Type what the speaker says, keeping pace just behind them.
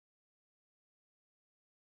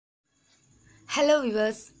Hello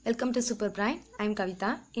viewers, welcome to Super Brain. I am Kavita.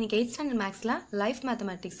 இன்னைக்கு 8th standard mathsல life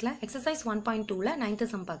mathematicsல exercise 1.2ல 9th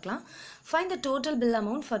sum பார்க்கலாம். Find the total bill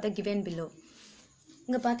amount for the given below.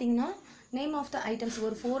 இங்க பாத்தீங்கன்னா name of the items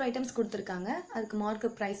ஒரு 4 items கொடுத்திருக்காங்க. அதுக்கு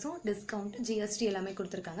markup priceம் discount GST எல்லாமே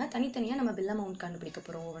கொடுத்திருக்காங்க. தனித்தனியா நம்ம bill amount கண்டுபிடிக்க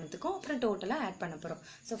போறோம் ஒவ்வொன்றுத்துக்கும். அப்புறம் டோட்டலா ஆட் பண்ண போறோம்.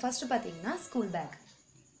 So first பாத்தீங்கன்னா school bag.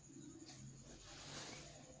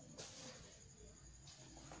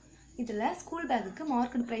 இதுல ஸ்கூல் பேக்குக்கு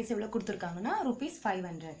மார்க்கெட் பிரைஸ் எவ்வளவு கொடுத்திருக்காங்கன்னா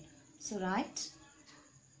 ₹500. So write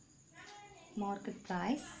market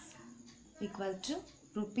price equal to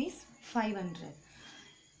 ₹500.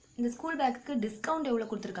 இந்த ஸ்கூல் பேக்குக்கு டிஸ்கவுண்ட் எவ்வளவு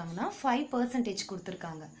கொடுத்திருக்காங்கன்னா 5%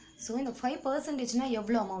 கொடுத்திருக்காங்க. So இந்த 5% னா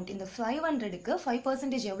எவ்வளவு அமௌண்ட்? இந்த 500க்கு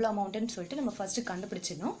 5% எவ்வளவு அமௌண்ட்னு சொல்லிட்டு நம்ம ஃபர்ஸ்ட்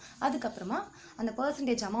கண்டுபிடிச்சணும். அதுக்கு அப்புறமா அந்த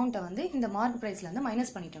percentage அமௌண்ட்டை வந்து இந்த மார்க் பிரைஸ்ல இருந்து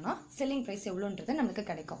மைனஸ் பண்ணிட்டோம்னா செல்லிங் பிரைஸ் எவ்வளவுன்றது நமக்கு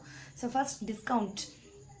கிடைக்கும். So first discount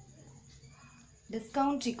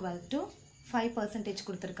equal to 5%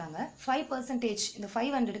 கொடுத்திருக்காங்க. 5% இந்த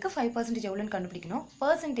 500க்கு 5% எவ்வளவுன்னு கண்டுபிடிக்கணும்.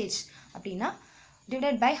 percentage அப்படினா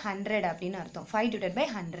divided by 100 அப்படினு அர்த்தம். 5 divided by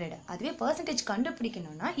 100. அதுவே percentage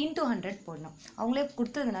கண்டுபிடிக்கணும்னா into 100 போடணும். அவங்களே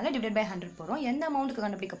கொடுத்ததனால divided by 100 போறோம். எந்த அமௌண்ட்க்கு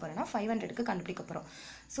கண்டுபிடிக்க போறோம்னா 500க்கு கண்டுபிடிக்க போறோம்.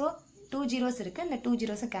 So 2 zeros இருக்கு. இந்த 2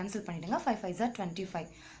 zeros கேன்சல் பண்ணிடுங்க. 5 5s are 25.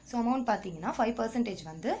 So amount பாத்தீங்கன்னா 5%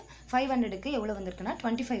 வந்து 500க்கு எவ்வளவு வந்திருக்குன்னா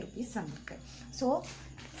 ₹25 வந்திருக்கு. So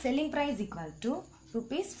selling price equal to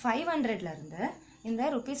 ₹500ல இருந்து இந்த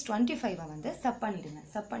 ₹25 வந்து சப் பண்ணிடுங்க.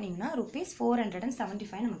 சப் பண்ணீங்கன்னா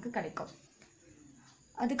 ₹475 நமக்கு கிடைக்கும்.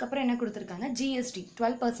 அதுக்கு அப்புறம் என்ன கொடுத்திருக்காங்க? GST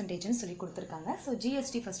 12% ன்னு சொல்லி கொடுத்திருக்காங்க. So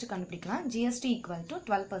GST ஃபர்ஸ்ட் கண்டுபிடிக்கலாம். GST equal to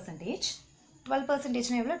 12%. 12%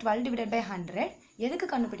 னா எவ்வளவு? 12 divided by 100. எதுக்கு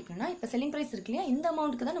கண்டுபிடிக்கணும்னா இப்ப செல்லிங் பிரைஸ் இருக்கு இல்லையா, இந்த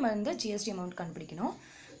அமௌண்ட்க்கு தான் நம்ம வந்து GST அமௌண்ட் கண்டுபிடிக்கணும்.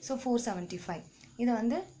 So 475. இத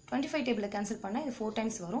வந்து 25 டேபிள்ல கேன்சல் பண்ணா இது 4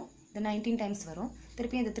 டைம்ஸ் வரும். இது 19 டைம்ஸ் வரும்.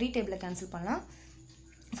 திருப்பி இந்த 3 டேபிள்ல கேன்சல் பண்ணலாம்.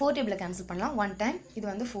 4 டேபிள்ல கேன்சல் பண்ணலாம் 1 டைம். இது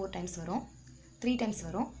வந்து 4 டைம்ஸ் வரும். 3 டைம்ஸ்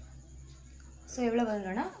வரும். சோ எவ்வளவு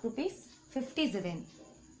வரும்னா ₹57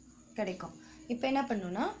 கிடைக்கும். இப்போ என்ன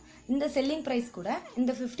பண்ணனும்னா இந்த செல்லிங் பிரைஸ் கூட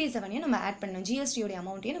இந்த 57 நம்ம ஆட் பண்ணனும். GST உடைய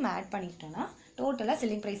அமௌண்ட்டை நம்ம ஆட் பண்ணிட்டோம்னா டோட்டலா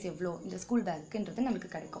செல்லிங் பிரைஸ் எவ்வளவு இந்த ஸ்கூல் பேக்குன்றது நமக்கு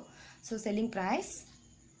கிடைக்கும். So selling price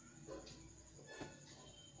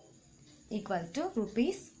equal to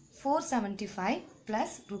 ₹475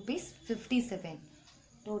 plus ₹57.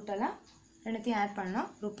 டோட்டலா ரெண்டுத்தையும் ஆட் பண்ணா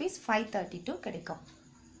 ₹532 கிடைக்கும்.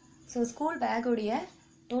 சோ ஸ்கூல் பேக் உடைய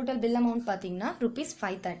டோட்டல் பில் அமௌண்ட் பாத்தீங்கன்னா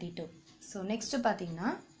 ₹532. சோ நெக்ஸ்ட் பாத்தீங்கன்னா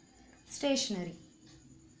ஸ்டேஷனரி.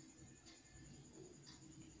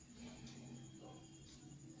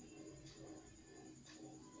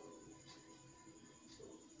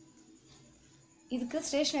 இதுக்கு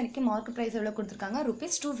ஸ்டேஷனரிக்கு மார்க்கெட் பிரைஸ் எவ்வளவு கொடுத்திருக்காங்க?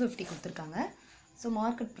 ₹250 கொடுத்திருக்காங்க. So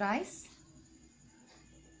market price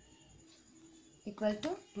equal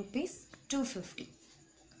to ₹250.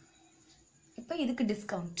 இப்போ இதுக்கு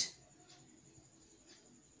டிஸ்கவுண்ட்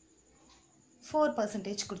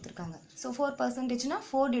 4% கொடுத்திருக்காங்க. சோ 4% னா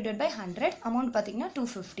 4 divided by 100. அமௌண்ட் பாத்தீங்கன்னா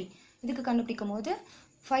 250. இதுக்கு கண்டுபிடிக்கும்போது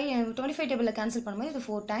 25 டேபிள்ல கேன்சல் பண்ணும்போது இது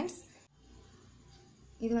 4 டைம்ஸ்.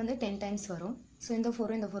 இது வந்து 10 டைம்ஸ் வரும். சோ இந்த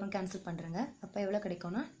 4 கேன்சல் பண்றங்க. அப்ப எவ்வளவு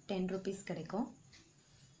கிடைக்கும்னா ₹10 கிடைக்கும்.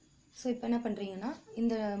 சோ இப்போ என்ன பண்றீங்கன்னா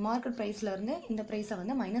இந்த மார்க்கெட் பிரைஸ்ல இருந்து இந்த பிரைஸை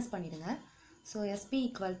வந்து மைனஸ் பண்ணிடுங்க. So SP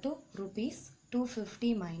equal to ₹250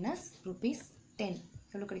 minus ₹10.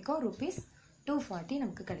 எவ்வளவு கிடைக்கும்? ₹240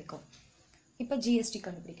 நமக்கு கிடைக்கும். இப்போ GST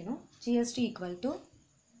கண்டுபிடிக்கணும். GST equal to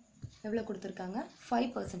எவ்வளவு கொடுத்திருக்காங்க?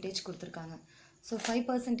 5% கொடுத்திருக்காங்க. So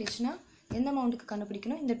 5% னா எந்த அமௌண்ட்க்கு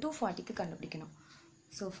கண்டுபிடிக்கணும்? இந்த 240க்கு கண்டுபிடிக்கணும்.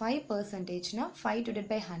 So 5% னா 5 divided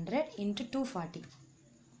by 100 into 240.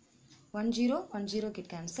 10 get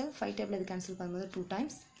cancel. 5 டேபிள்ல இது கேன்சல் பண்ணும்போது 2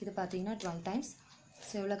 டைம்ஸ். இது பாத்தீங்கன்னா 12 டைம்ஸ்.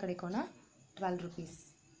 So எவ்வளவு கிடைக்கும்னா ₹12.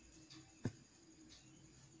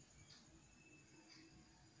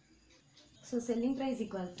 So selling price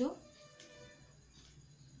equal to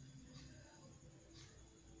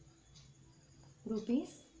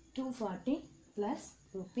 ₹240 plus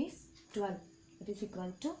 ₹12. It is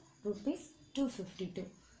equal to ₹252.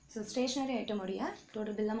 So stationery item உடைய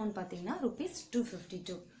total bill amount பாத்தீங்கன்னா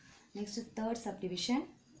 ₹252. Next is third subdivision,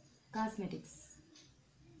 cosmetics.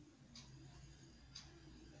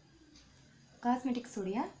 Cosmetics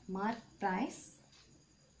உடைய மார்க் பிரைஸ்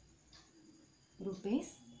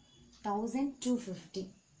 ₹1250.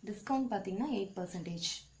 டிஸ்கவுண்ட் பாத்தீங்கன்னா 8%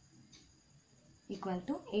 equal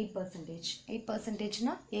to 8%. 8%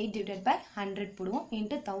 னா 8 divided by 100 போடுவோம்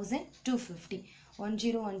into 1250.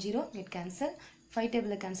 10 get cancel. 5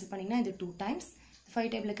 டேபிள்ல cancel பண்ணீங்கன்னா இது 2 times. 5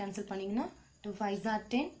 டேபிள்ல கேன்சல் பண்ணீங்கன்னா 2 5s are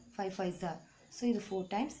 10, 5 5s are. So இது 4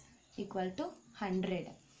 times equal to 100.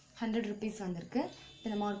 ₹100 வந்திருக்கு.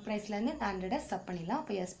 இந்த மார்க் பிரைஸ்ல இருந்து 100 சப் பண்ணிடலாம்.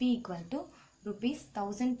 அப்ப SP equal to rupees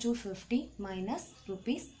 1250 minus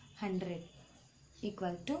rupees 100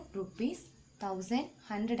 equal to rupees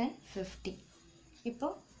 1150. இப்போ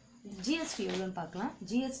GST எவ்வளோன்னு பார்க்கலாம்.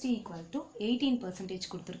 GST equal to 18%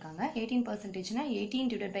 கொடுத்துருக்காங்க. 18%னா 18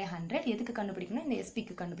 divided by 100 எதுக்கு கண்டுபிடிக்கணும்? இந்த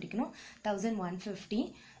SPக்கு கண்டுபிடிக்கணும். 1150.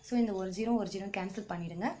 ஸோ இந்த ஒரு ஜீரோ கேன்சல்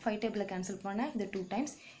பண்ணிடுங்க. 5 டேபிளில் கேன்சல் பண்ணால் இது 2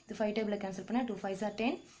 times. இது 5 டேபிளில் கேன்சல் பண்ணால் 2 5s are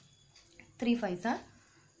 10, 3 5s are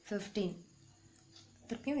 15.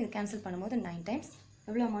 திருப்பியும் இது கேன்சல் பண்ணும்போது 9 times.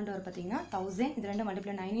 எவ்வளோ அமௌண்ட் வரும் பார்த்தீங்கன்னா 1000. இது ரெண்டு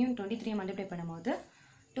மல்டிப்ளை 9யும் 23 மல்டிப்ளை பண்ணும்போது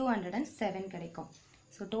 207 கிடைக்கும்.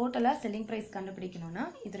 ஸோ டோட்டலாக செல்லிங் ப்ரைஸ் கண்டுபிடிக்கணும்னா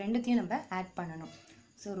இது ரெண்டுத்தையும் நம்ம ஆட் பண்ணணும்.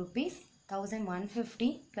 So rupees 1150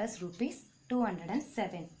 plus rupees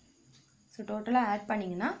 207. So டோட்டலாக ஆட்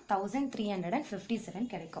பண்ணிங்கன்னா 1357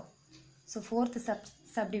 கிடைக்கும். So fourth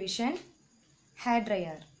subdivision hair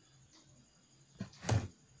dryer.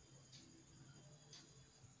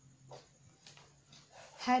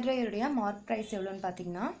 Hair ட்ரையருடைய mark price எவ்வளோன்னு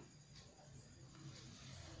பார்த்தீங்கன்னா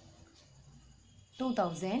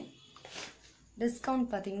 2000. டிஸ்கவுண்ட்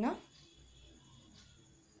பார்த்தீங்கன்னா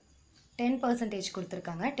 10%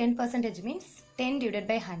 கொடுத்துருக்காங்க. 10% மீன்ஸ் 10 divided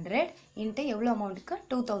by 100 இன்ட்டு எவ்வளோ அமௌண்ட்டுக்கு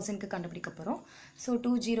 2000க்கு கண்டுபிடிக்க போகிறோம். ஸோ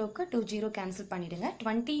 20க்கு 20 கேன்சல் பண்ணிவிடுங்க.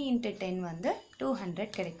 20 × 10 வந்து 200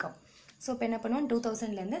 கிடைக்கும். ஸோ இப்போ என்ன பண்ணுவோம்,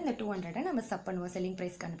 2000லேருந்து இந்த 200 நம்ம சப் பண்ணுவோம் selling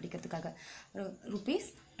price கண்டுபிடிக்கிறதுக்காக. rupees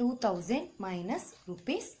 2000 minus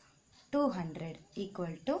rupees 200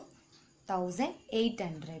 equal to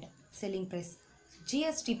 1800 selling price.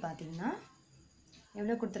 GST பார்த்தீங்கன்னா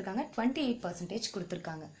எவ்வளோ கொடுத்துருக்காங்க, 28%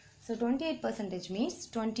 கொடுத்துருக்காங்க. ஸோ 28% மீன்ஸ்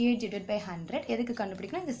 28 divided by 100 எதுக்கு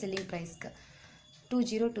கண்டுபிடிக்கணும், இந்த செல்லிங் ப்ரைஸ்க்கு.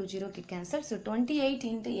 20 cancel. So 28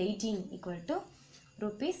 × 18 equal to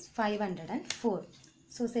rupees 504.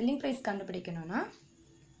 So selling price கண்டுபிடிக்கணும்னா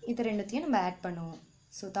இது ரெண்டுத்தையும் நம்ம ஆட் பண்ணுவோம்.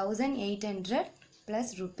 ஸோ 1800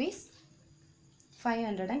 ப்ளஸ் rupees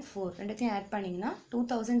 504 ரெண்டுத்தையும் ஆட் பண்ணிங்கன்னா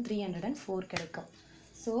 2304 கிடைக்கும்.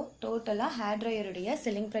 ஸோ டோட்டலாக ஹேர் ட்ரையருடைய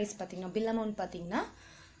செல்லிங் ப்ரைஸ் பார்த்தீங்கன்னா பில் அமௌண்ட் பார்த்தீங்கன்னா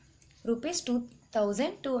rupees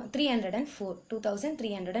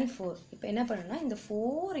 2304. இப்போ என்ன பண்ணணும்னா இந்த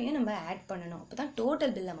 4ஐயும் நம்ம ஆட் பண்ணணும். அப்போ தான்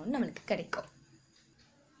டோட்டல் பில் அமௌண்ட் நம்மளுக்கு கிடைக்கும்.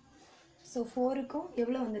 ஸோ 4க்கும்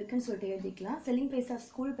எவ்வளோ வந்திருக்குன்னு சொல்லிட்டு எழுதிக்கலாம். Selling price of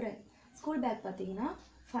school bag பார்த்தீங்கன்னா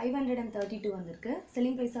 532 வந்திருக்கு.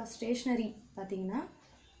 செல்லிங் ப்ரைஸ் ஆஃப் ஸ்டேஷ்னரி பார்த்தீங்கன்னா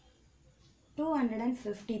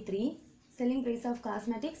 253. Selling price of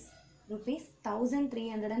cosmetics rupees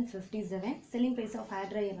 1357. Selling price of hair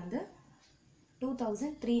dryer வந்து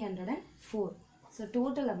 2304. So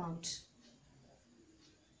total amount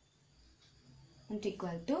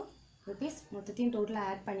equal to rupees மொத்தத்தையும் டோட்டலாக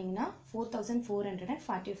ஆட் பண்ணிங்கன்னா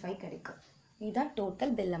 4445 கிடைக்கும். இதுதான்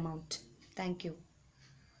டோட்டல் பில் அமௌண்ட். தேங்க்யூ.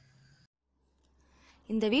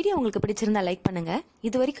 இந்த வீடியோ உங்களுக்கு பிடிச்சிருந்தா லைக் பண்ணுங்க.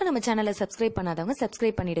 இது வரைக்கும் நம்ம சேனலை சப்ஸ்கிரைப் பண்ணாதவங்க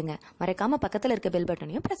சப்ஸ்கிரைப் பண்ணிடுங்க. மறக்காம பக்கத்தில் இருக்க பெல்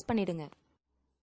பட்டனையும் பிரஸ் பண்ணிடுங்க.